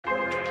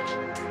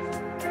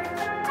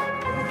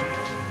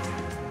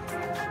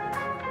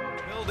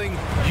building,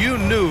 you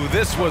knew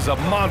this was a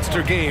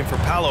monster game for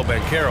Paolo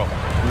Banchero.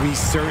 We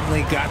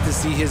certainly got to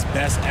see his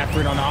best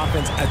effort on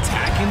offense,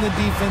 attacking the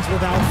defense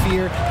without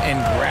fear and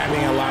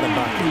grabbing a lot of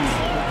buckets.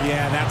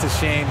 Yeah, that's a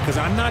shame because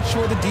I'm not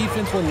sure the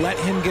defense will let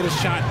him get a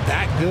shot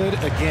that good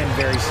again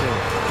very soon.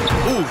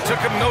 Ooh, took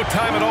him no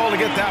time at all to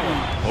get that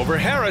one. Over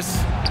Harris.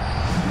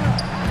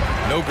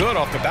 No good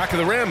off the back of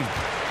the rim.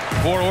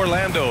 For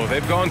Orlando,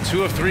 they've gone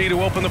 2 of 3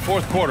 to open the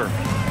fourth quarter.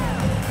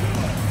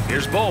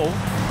 Here's Bol.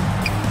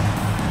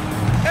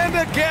 And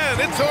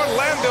again, it's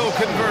Orlando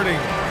converting.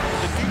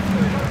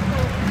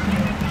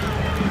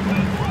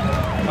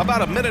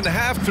 About a minute and a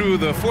half through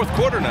the fourth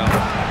quarter now.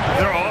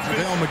 They're off.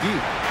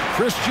 McGee.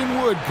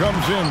 Christian Wood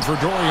comes in for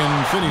Dorian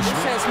Finney-Smith.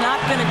 This has not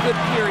been a good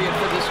period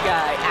for this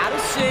guy. Out of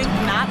sync,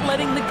 not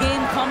letting the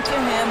game come to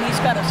him.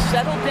 He's got to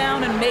settle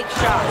down and make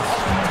shots.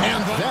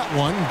 And that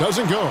one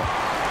doesn't go.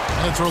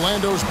 And it's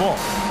Orlando's ball.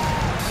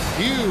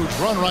 Huge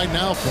run right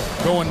now,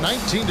 going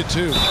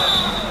 19-2.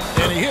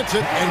 And he hits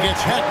it and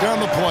gets hacked down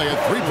the play. A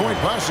three-point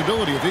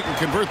possibility if he can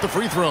convert the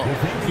free throw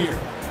here.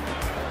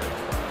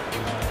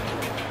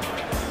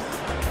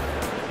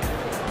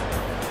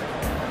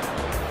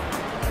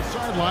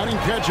 Sideline and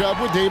catch up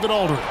with David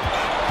Aldridge.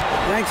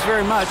 Thanks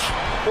very much.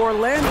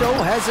 Orlando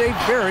has a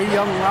very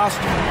young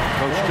roster.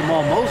 Coach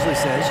Jamal Mosley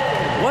says,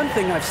 one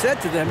thing I've said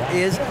to them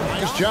is...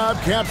 Nice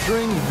job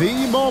capturing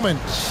the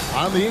moments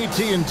on the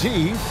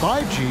AT&T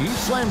 5G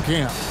Slam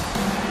Cam.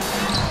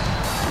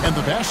 And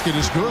the basket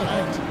is good.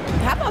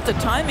 How about the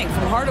timing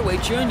from Hardaway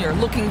Jr.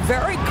 looking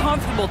very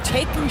comfortable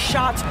taking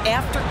shots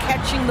after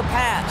catching the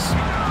pass.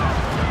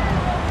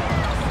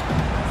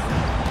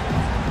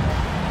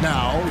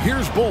 Now,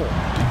 here's Bol.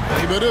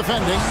 Leba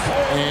defending.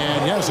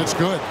 And yes, it's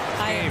good.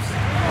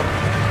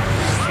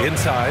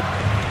 Inside.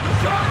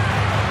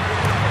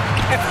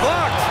 It's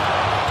blocked.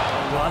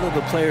 A lot of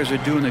the players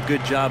are doing a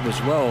good job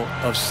as well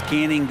of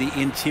scanning the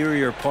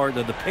interior part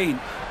of the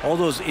paint. All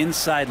those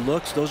inside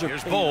looks, those are...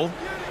 Here's Bol.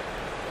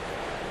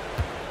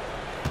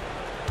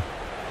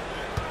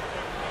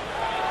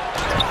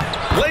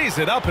 Lays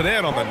it up and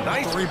in on the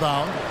nice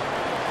rebound.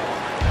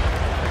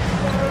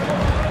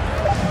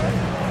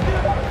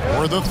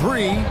 For the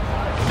three.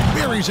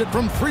 Buries it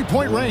from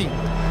three-point range.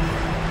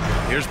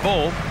 Here's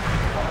Bol.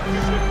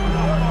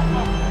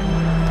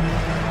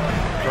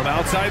 From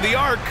outside the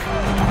arc.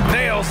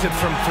 Nails it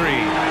from 3.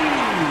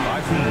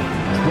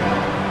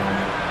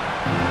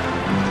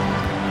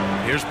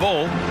 Here's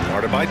Bol.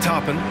 Guarded by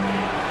Toppin.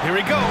 Here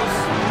he goes.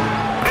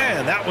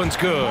 And that one's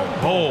good.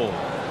 Bol.